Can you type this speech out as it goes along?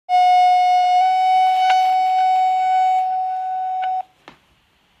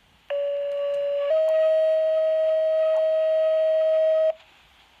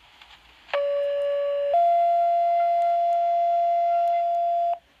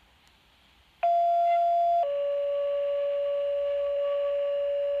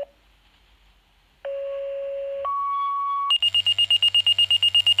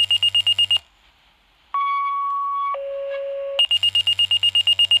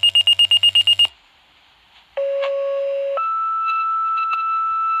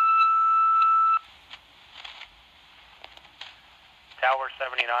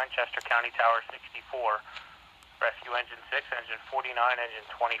Chester County Tower 64. Rescue Engine 6, Engine 49, Engine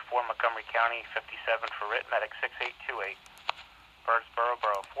 24, Montgomery County 57 for writ, medic 6828. Birdsboro,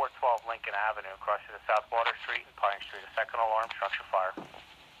 Borough 412 Lincoln Avenue, crossing to South Water Street and Pine Street. A second alarm, structure fire.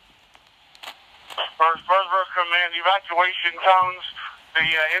 Birdsboro Command, evacuation cones. The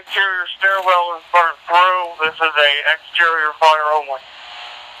interior stairwell is burnt through. This is a exterior fire only.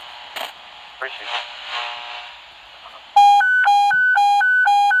 Appreciate it.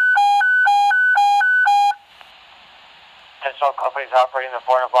 All companies operating the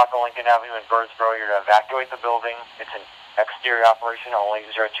 400 block of Lincoln Avenue in Birdsboro, you're to evacuate the building. It's an exterior operation only,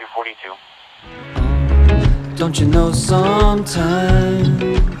 0242. Don't you know sometimes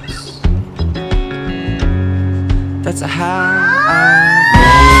that's how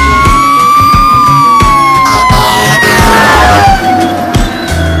I